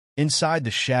Inside the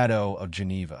shadow of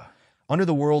Geneva, under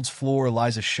the world's floor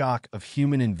lies a shock of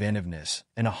human inventiveness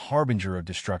and a harbinger of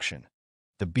destruction,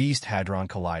 the Beast Hadron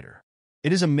Collider.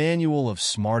 It is a manual of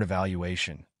smart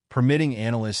evaluation, permitting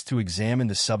analysts to examine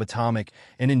the subatomic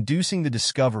and inducing the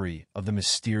discovery of the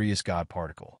mysterious God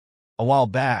particle. A while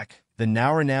back, the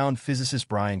now-renowned physicist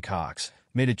Brian Cox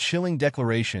made a chilling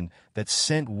declaration that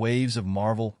sent waves of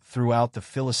marvel throughout the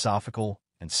philosophical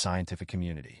and scientific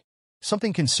community.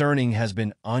 Something concerning has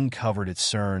been uncovered at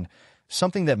CERN,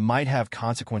 something that might have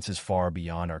consequences far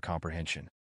beyond our comprehension.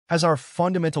 Has our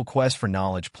fundamental quest for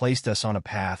knowledge placed us on a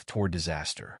path toward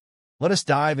disaster? Let us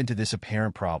dive into this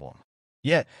apparent problem.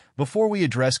 Yet, before we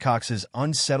address Cox's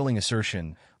unsettling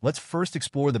assertion, let's first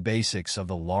explore the basics of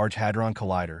the Large Hadron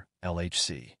Collider,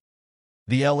 LHC.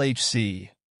 The LHC,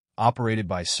 operated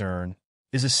by CERN,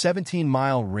 is a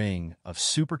 17-mile ring of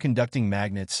superconducting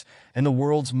magnets and the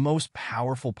world's most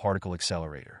powerful particle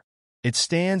accelerator. It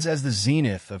stands as the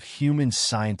zenith of human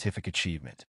scientific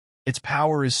achievement. Its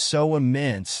power is so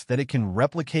immense that it can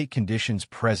replicate conditions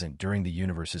present during the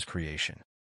universe's creation.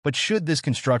 But should this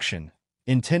construction,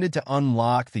 intended to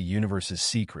unlock the universe's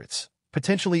secrets,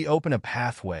 potentially open a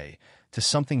pathway to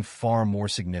something far more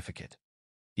significant,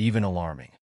 even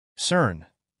alarming? CERN,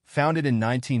 founded in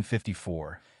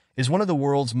 1954, is one of the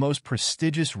world's most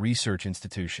prestigious research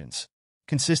institutions,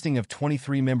 consisting of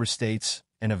 23 member states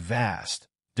and a vast,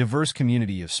 diverse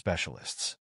community of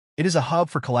specialists. It is a hub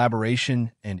for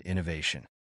collaboration and innovation.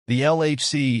 The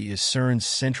LHC is CERN's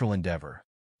central endeavor,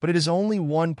 but it is only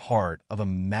one part of a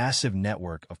massive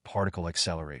network of particle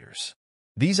accelerators.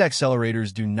 These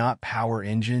accelerators do not power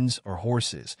engines or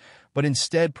horses, but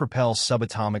instead propel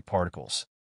subatomic particles,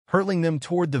 hurtling them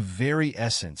toward the very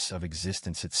essence of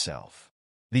existence itself.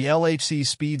 The LHC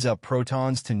speeds up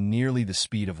protons to nearly the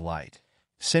speed of light,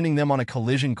 sending them on a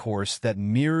collision course that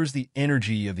mirrors the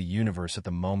energy of the universe at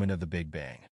the moment of the Big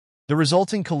Bang. The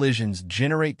resulting collisions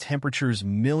generate temperatures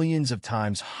millions of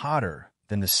times hotter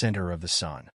than the center of the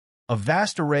sun. A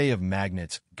vast array of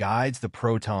magnets guides the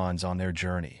protons on their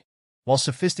journey, while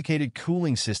sophisticated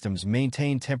cooling systems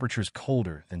maintain temperatures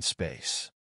colder than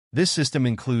space. This system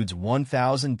includes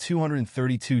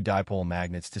 1,232 dipole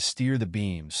magnets to steer the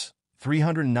beams,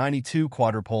 392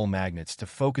 quadrupole magnets to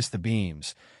focus the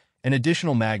beams, and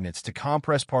additional magnets to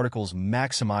compress particles,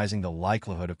 maximizing the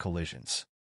likelihood of collisions.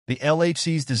 The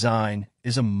LHC's design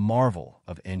is a marvel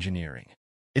of engineering.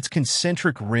 Its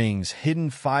concentric rings,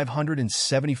 hidden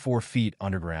 574 feet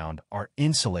underground, are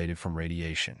insulated from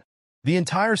radiation. The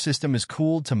entire system is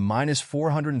cooled to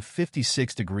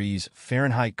 -456 degrees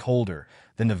Fahrenheit colder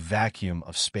than the vacuum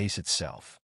of space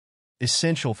itself,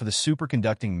 essential for the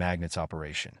superconducting magnet's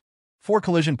operation. 4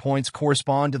 collision points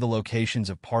correspond to the locations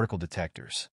of particle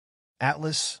detectors: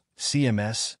 Atlas,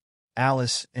 CMS,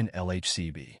 ALICE, and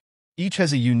LHCb. Each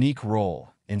has a unique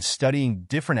role in studying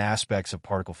different aspects of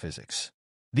particle physics.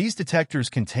 These detectors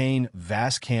contain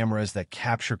vast cameras that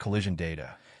capture collision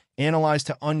data, analyzed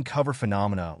to uncover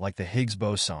phenomena like the Higgs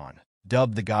boson,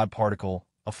 dubbed the God particle,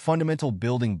 a fundamental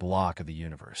building block of the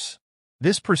universe.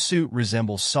 This pursuit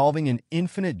resembles solving an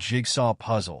infinite jigsaw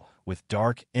puzzle with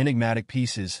dark, enigmatic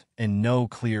pieces and no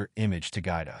clear image to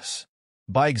guide us.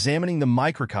 By examining the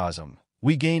microcosm,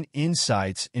 we gain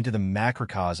insights into the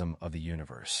macrocosm of the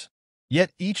universe.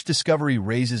 Yet each discovery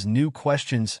raises new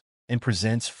questions and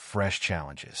presents fresh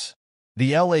challenges.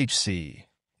 The LHC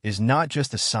is not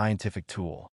just a scientific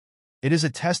tool. It is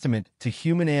a testament to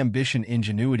human ambition,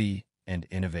 ingenuity, and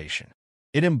innovation.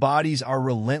 It embodies our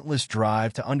relentless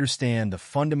drive to understand the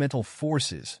fundamental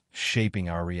forces shaping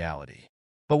our reality.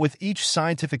 But with each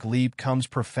scientific leap comes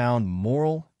profound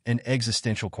moral and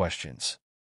existential questions.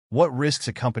 What risks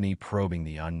accompany probing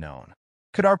the unknown?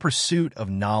 Could our pursuit of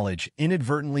knowledge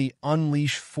inadvertently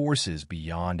unleash forces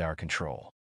beyond our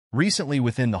control? Recently,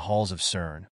 within the halls of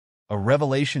CERN, a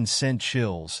revelation sent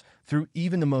chills through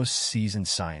even the most seasoned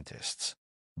scientists.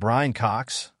 Brian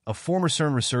Cox, a former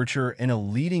CERN researcher and a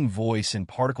leading voice in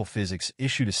particle physics,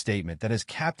 issued a statement that has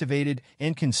captivated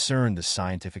and concerned the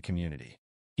scientific community.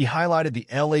 He highlighted the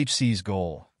LHC's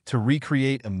goal to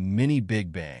recreate a mini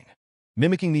Big Bang,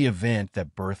 mimicking the event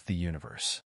that birthed the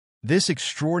universe. This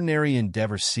extraordinary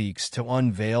endeavor seeks to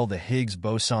unveil the Higgs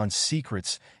boson's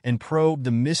secrets and probe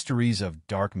the mysteries of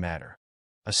dark matter,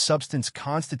 a substance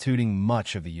constituting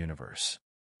much of the universe.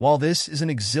 While this is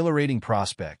an exhilarating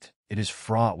prospect, it is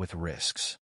fraught with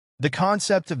risks. The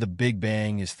concept of the Big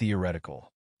Bang is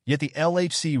theoretical, yet the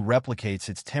LHC replicates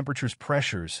its temperatures,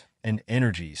 pressures, and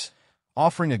energies,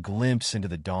 offering a glimpse into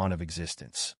the dawn of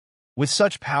existence. With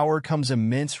such power comes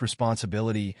immense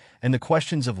responsibility, and the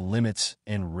questions of limits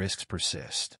and risks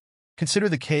persist. Consider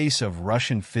the case of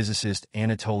Russian physicist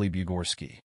Anatoly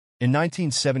Bugorsky. In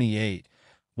 1978,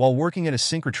 while working at a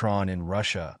synchrotron in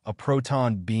Russia, a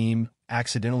proton beam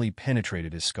accidentally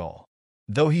penetrated his skull.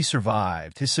 Though he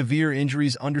survived, his severe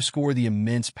injuries underscore the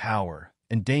immense power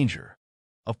and danger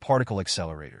of particle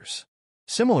accelerators.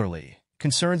 Similarly,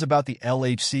 concerns about the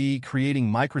LHC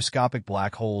creating microscopic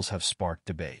black holes have sparked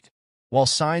debate. While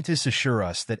scientists assure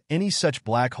us that any such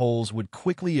black holes would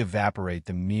quickly evaporate,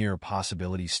 the mere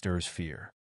possibility stirs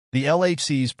fear. The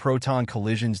LHC's proton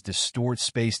collisions distort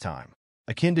spacetime,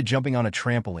 akin to jumping on a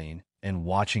trampoline and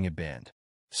watching it bend.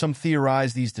 Some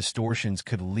theorize these distortions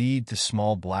could lead to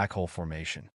small black hole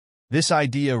formation. This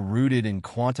idea, rooted in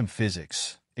quantum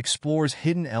physics, explores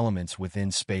hidden elements within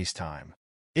spacetime.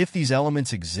 If these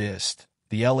elements exist,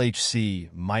 the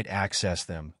LHC might access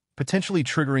them, potentially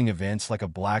triggering events like a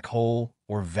black hole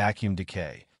or vacuum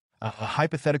decay, a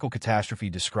hypothetical catastrophe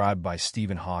described by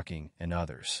Stephen Hawking and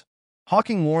others.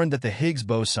 Hawking warned that the Higgs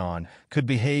boson could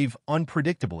behave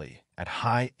unpredictably at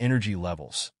high energy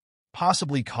levels,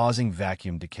 possibly causing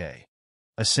vacuum decay,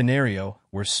 a scenario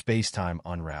where spacetime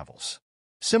unravels.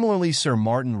 Similarly, Sir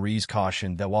Martin Rees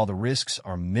cautioned that while the risks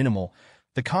are minimal,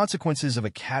 the consequences of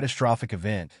a catastrophic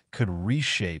event could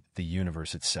reshape the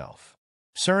universe itself.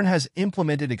 CERN has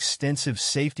implemented extensive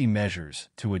safety measures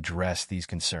to address these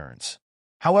concerns.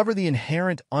 However, the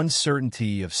inherent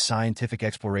uncertainty of scientific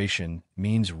exploration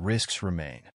means risks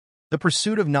remain. The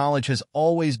pursuit of knowledge has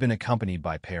always been accompanied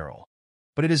by peril,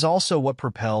 but it is also what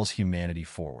propels humanity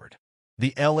forward.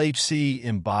 The LHC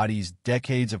embodies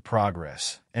decades of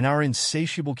progress and our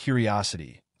insatiable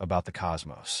curiosity about the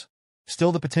cosmos.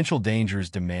 Still, the potential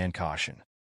dangers demand caution.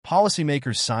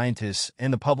 Policymakers, scientists,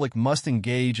 and the public must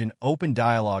engage in open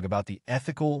dialogue about the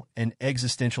ethical and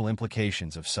existential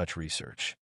implications of such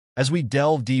research. As we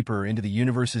delve deeper into the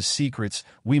universe's secrets,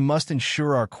 we must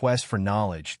ensure our quest for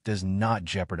knowledge does not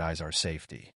jeopardize our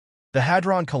safety. The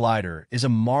Hadron Collider is a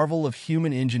marvel of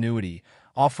human ingenuity,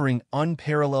 offering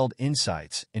unparalleled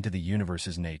insights into the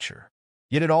universe's nature.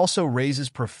 Yet it also raises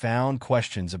profound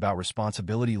questions about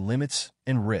responsibility, limits,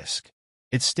 and risk.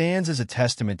 It stands as a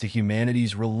testament to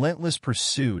humanity's relentless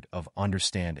pursuit of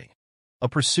understanding, a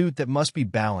pursuit that must be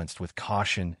balanced with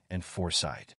caution and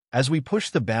foresight. As we push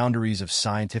the boundaries of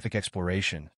scientific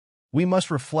exploration, we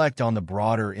must reflect on the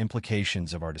broader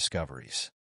implications of our discoveries.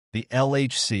 The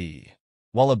LHC,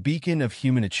 while a beacon of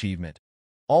human achievement,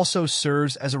 also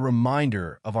serves as a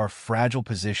reminder of our fragile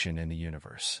position in the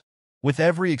universe. With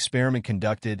every experiment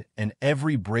conducted and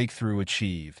every breakthrough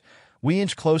achieved, we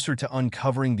inch closer to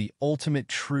uncovering the ultimate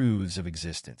truths of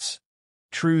existence,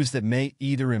 truths that may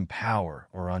either empower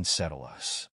or unsettle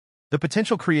us. The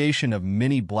potential creation of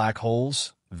many black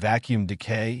holes, vacuum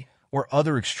decay, or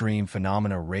other extreme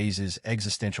phenomena raises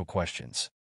existential questions.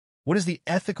 What is the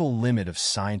ethical limit of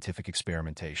scientific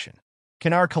experimentation?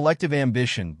 Can our collective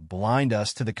ambition blind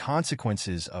us to the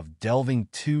consequences of delving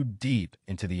too deep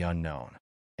into the unknown?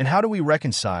 And how do we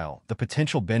reconcile the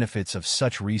potential benefits of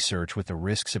such research with the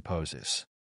risks it poses?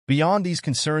 Beyond these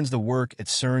concerns, the work at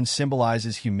CERN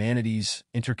symbolizes humanity's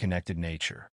interconnected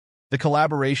nature. The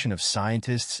collaboration of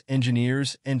scientists,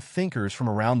 engineers, and thinkers from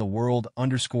around the world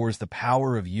underscores the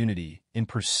power of unity in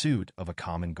pursuit of a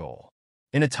common goal.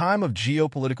 In a time of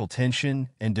geopolitical tension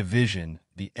and division,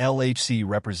 the LHC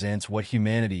represents what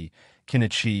humanity can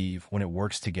achieve when it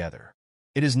works together.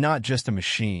 It is not just a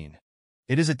machine.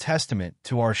 It is a testament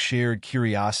to our shared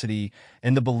curiosity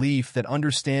and the belief that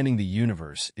understanding the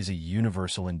universe is a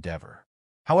universal endeavor.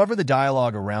 However, the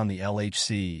dialogue around the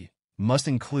LHC must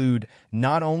include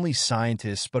not only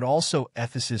scientists but also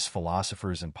ethicists,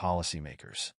 philosophers, and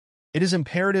policymakers. It is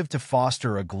imperative to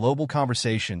foster a global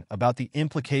conversation about the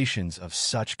implications of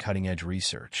such cutting-edge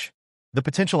research. The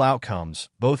potential outcomes,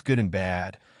 both good and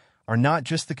bad, are not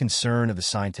just the concern of the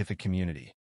scientific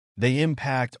community. They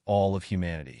impact all of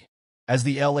humanity. As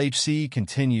the LHC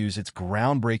continues its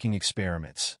groundbreaking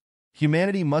experiments,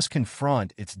 humanity must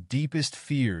confront its deepest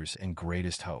fears and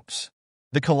greatest hopes.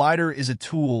 The Collider is a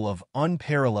tool of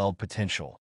unparalleled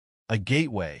potential, a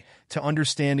gateway to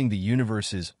understanding the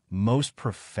universe's most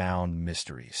profound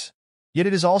mysteries. Yet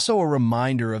it is also a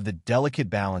reminder of the delicate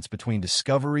balance between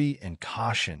discovery and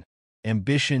caution,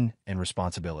 ambition and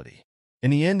responsibility.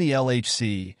 In the end, the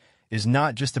LHC is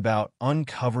not just about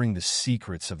uncovering the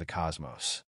secrets of the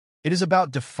cosmos. It is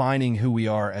about defining who we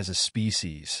are as a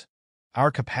species, our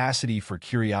capacity for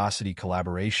curiosity,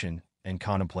 collaboration, and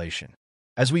contemplation.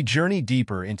 As we journey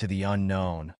deeper into the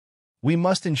unknown, we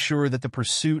must ensure that the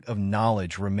pursuit of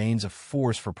knowledge remains a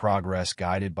force for progress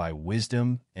guided by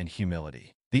wisdom and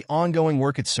humility. The ongoing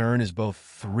work at CERN is both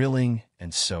thrilling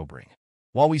and sobering.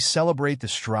 While we celebrate the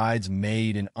strides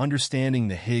made in understanding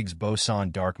the Higgs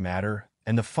boson, dark matter,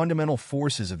 and the fundamental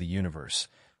forces of the universe,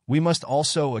 we must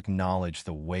also acknowledge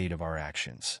the weight of our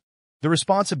actions. The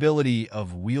responsibility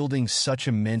of wielding such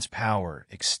immense power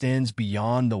extends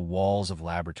beyond the walls of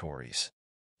laboratories.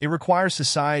 It requires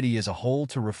society as a whole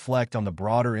to reflect on the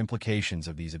broader implications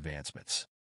of these advancements.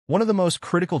 One of the most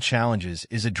critical challenges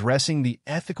is addressing the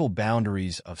ethical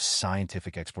boundaries of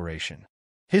scientific exploration.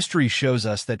 History shows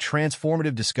us that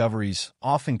transformative discoveries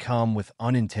often come with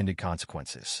unintended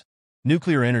consequences.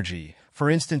 Nuclear energy, for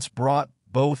instance, brought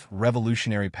both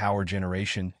revolutionary power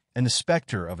generation and the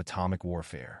specter of atomic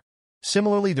warfare.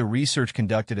 Similarly, the research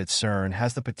conducted at CERN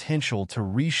has the potential to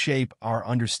reshape our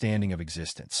understanding of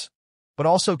existence, but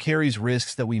also carries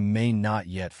risks that we may not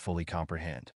yet fully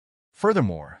comprehend.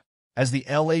 Furthermore, as the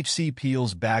LHC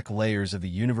peels back layers of the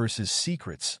universe's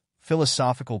secrets,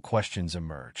 philosophical questions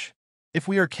emerge. If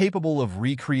we are capable of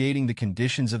recreating the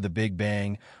conditions of the Big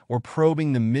Bang or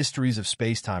probing the mysteries of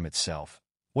space-time itself,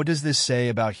 what does this say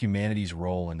about humanity's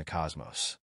role in the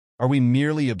cosmos? Are we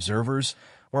merely observers,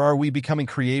 or are we becoming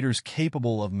creators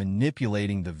capable of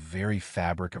manipulating the very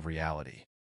fabric of reality?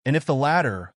 And if the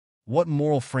latter, what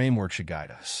moral framework should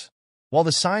guide us? While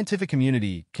the scientific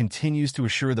community continues to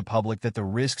assure the public that the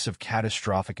risks of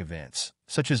catastrophic events,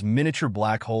 such as miniature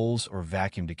black holes or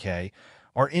vacuum decay,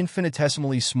 are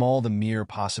infinitesimally small, the mere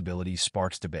possibility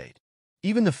sparks debate.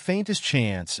 Even the faintest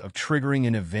chance of triggering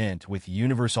an event with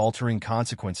universe-altering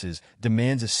consequences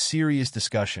demands a serious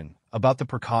discussion about the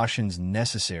precautions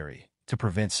necessary to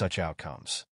prevent such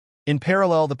outcomes. In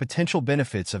parallel, the potential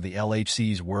benefits of the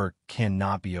LHC's work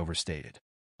cannot be overstated.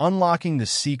 Unlocking the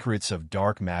secrets of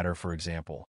dark matter, for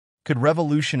example, could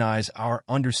revolutionize our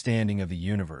understanding of the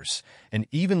universe and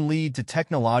even lead to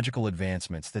technological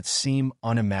advancements that seem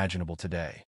unimaginable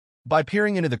today. By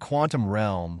peering into the quantum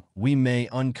realm, we may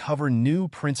uncover new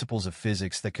principles of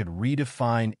physics that could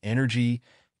redefine energy,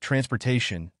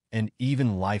 transportation, and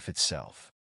even life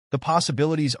itself. The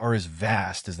possibilities are as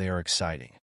vast as they are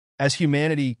exciting. As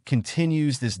humanity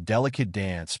continues this delicate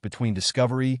dance between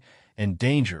discovery and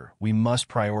danger, we must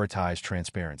prioritize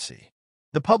transparency.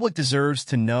 The public deserves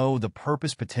to know the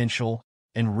purpose, potential,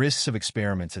 and risks of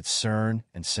experiments at CERN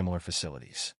and similar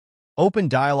facilities. Open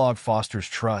dialogue fosters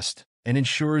trust and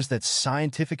ensures that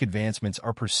scientific advancements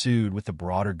are pursued with the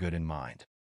broader good in mind.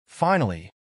 Finally,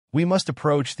 we must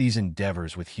approach these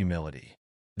endeavors with humility.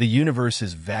 The universe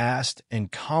is vast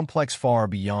and complex, far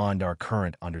beyond our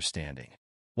current understanding.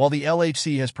 While the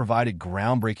LHC has provided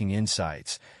groundbreaking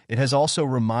insights, it has also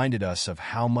reminded us of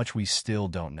how much we still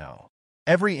don't know.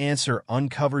 Every answer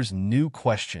uncovers new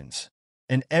questions,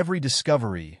 and every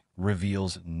discovery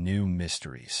reveals new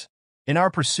mysteries. In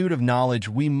our pursuit of knowledge,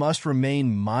 we must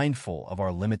remain mindful of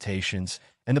our limitations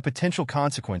and the potential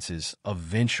consequences of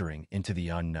venturing into the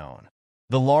unknown.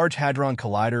 The Large Hadron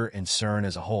Collider and CERN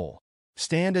as a whole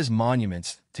stand as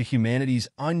monuments to humanity's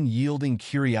unyielding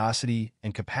curiosity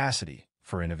and capacity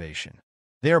for innovation.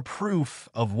 They are proof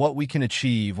of what we can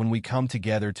achieve when we come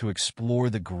together to explore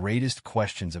the greatest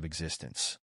questions of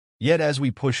existence. Yet as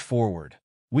we push forward,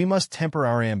 we must temper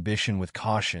our ambition with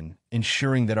caution,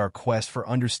 ensuring that our quest for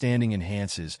understanding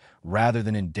enhances rather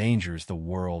than endangers the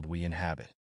world we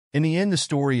inhabit. In the end, the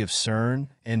story of CERN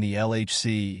and the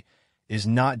LHC is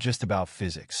not just about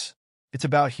physics. It's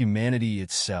about humanity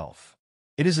itself.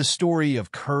 It is a story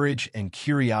of courage and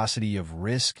curiosity, of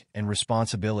risk and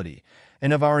responsibility,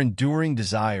 and of our enduring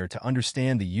desire to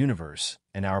understand the universe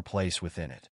and our place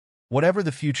within it. Whatever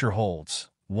the future holds,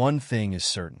 one thing is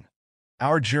certain.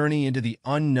 Our journey into the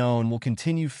unknown will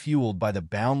continue, fueled by the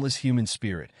boundless human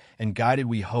spirit and guided,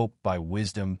 we hope, by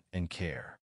wisdom and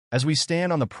care. As we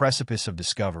stand on the precipice of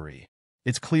discovery,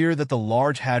 it's clear that the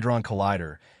Large Hadron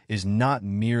Collider is not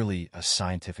merely a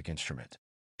scientific instrument.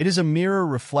 It is a mirror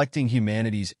reflecting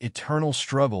humanity's eternal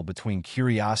struggle between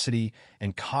curiosity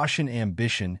and caution,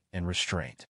 ambition and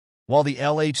restraint. While the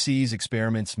LHC's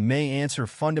experiments may answer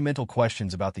fundamental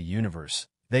questions about the universe,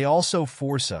 they also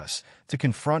force us to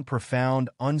confront profound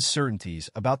uncertainties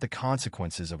about the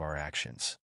consequences of our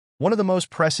actions. One of the most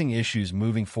pressing issues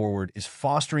moving forward is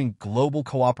fostering global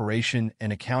cooperation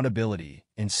and accountability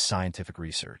in scientific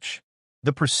research.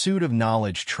 The pursuit of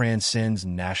knowledge transcends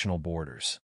national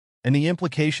borders, and the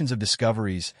implications of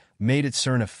discoveries made at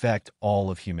CERN affect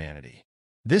all of humanity.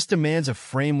 This demands a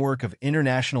framework of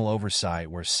international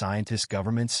oversight where scientists,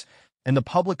 governments, and the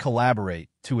public collaborate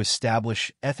to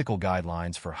establish ethical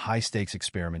guidelines for high-stakes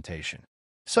experimentation.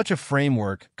 Such a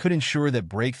framework could ensure that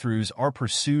breakthroughs are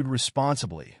pursued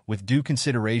responsibly, with due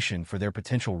consideration for their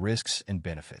potential risks and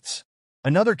benefits.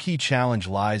 Another key challenge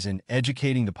lies in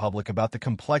educating the public about the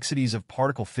complexities of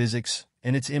particle physics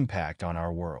and its impact on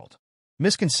our world.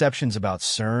 Misconceptions about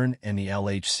CERN and the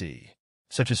LHC,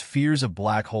 such as fears of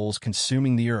black holes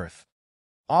consuming the Earth,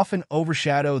 often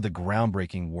overshadow the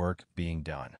groundbreaking work being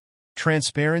done.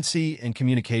 Transparency and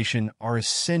communication are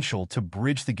essential to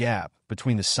bridge the gap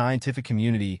between the scientific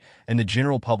community and the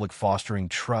general public, fostering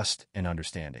trust and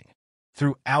understanding.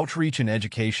 Through outreach and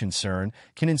education, CERN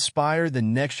can inspire the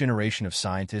next generation of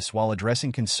scientists while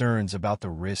addressing concerns about the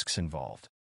risks involved.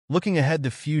 Looking ahead,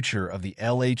 the future of the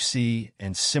LHC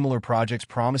and similar projects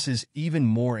promises even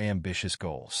more ambitious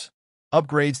goals.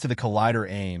 Upgrades to the collider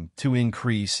aim to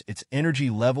increase its energy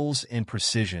levels and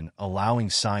precision, allowing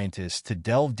scientists to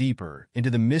delve deeper into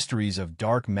the mysteries of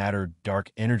dark matter,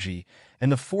 dark energy, and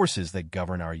the forces that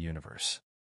govern our universe.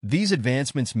 These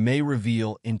advancements may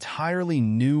reveal entirely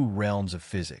new realms of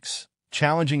physics,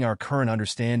 challenging our current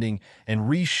understanding and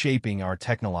reshaping our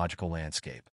technological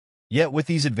landscape. Yet with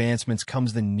these advancements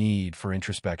comes the need for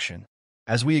introspection.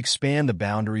 As we expand the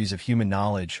boundaries of human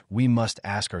knowledge, we must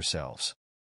ask ourselves,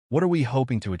 what are we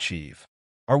hoping to achieve?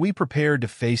 Are we prepared to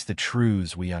face the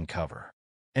truths we uncover?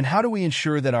 And how do we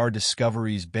ensure that our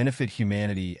discoveries benefit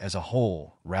humanity as a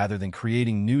whole rather than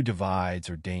creating new divides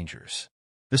or dangers?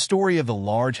 The story of the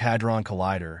Large Hadron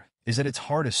Collider is at its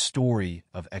heart a story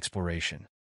of exploration.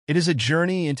 It is a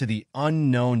journey into the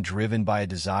unknown driven by a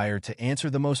desire to answer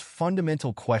the most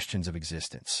fundamental questions of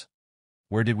existence.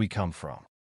 Where did we come from?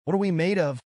 What are we made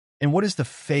of? And what is the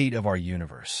fate of our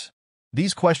universe?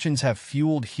 These questions have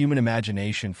fueled human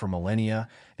imagination for millennia,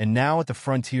 and now at the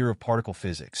frontier of particle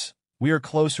physics, we are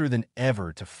closer than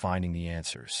ever to finding the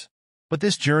answers. But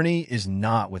this journey is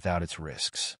not without its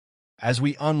risks. As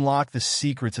we unlock the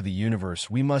secrets of the universe,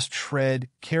 we must tread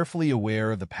carefully,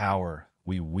 aware of the power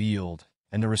we wield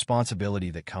and the responsibility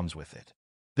that comes with it.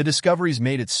 The discoveries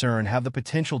made at CERN have the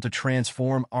potential to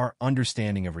transform our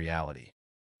understanding of reality,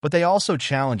 but they also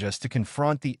challenge us to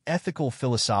confront the ethical,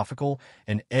 philosophical,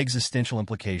 and existential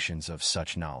implications of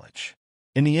such knowledge.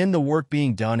 In the end, the work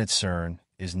being done at CERN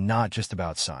is not just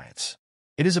about science.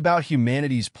 It is about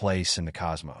humanity's place in the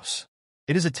cosmos.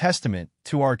 It is a testament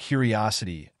to our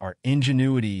curiosity, our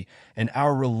ingenuity, and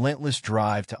our relentless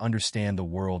drive to understand the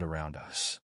world around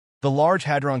us. The Large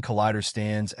Hadron Collider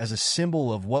stands as a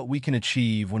symbol of what we can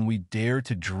achieve when we dare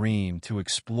to dream, to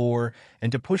explore,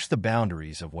 and to push the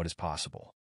boundaries of what is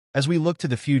possible. As we look to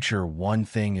the future, one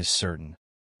thing is certain: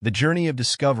 the journey of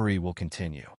discovery will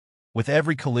continue. With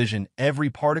every collision,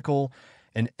 every particle,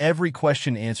 and every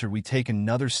question answered, we take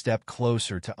another step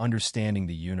closer to understanding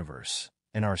the universe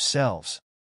and ourselves.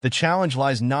 The challenge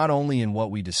lies not only in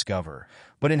what we discover,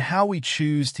 but in how we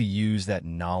choose to use that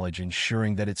knowledge,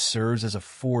 ensuring that it serves as a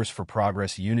force for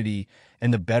progress, unity,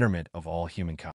 and the betterment of all humankind.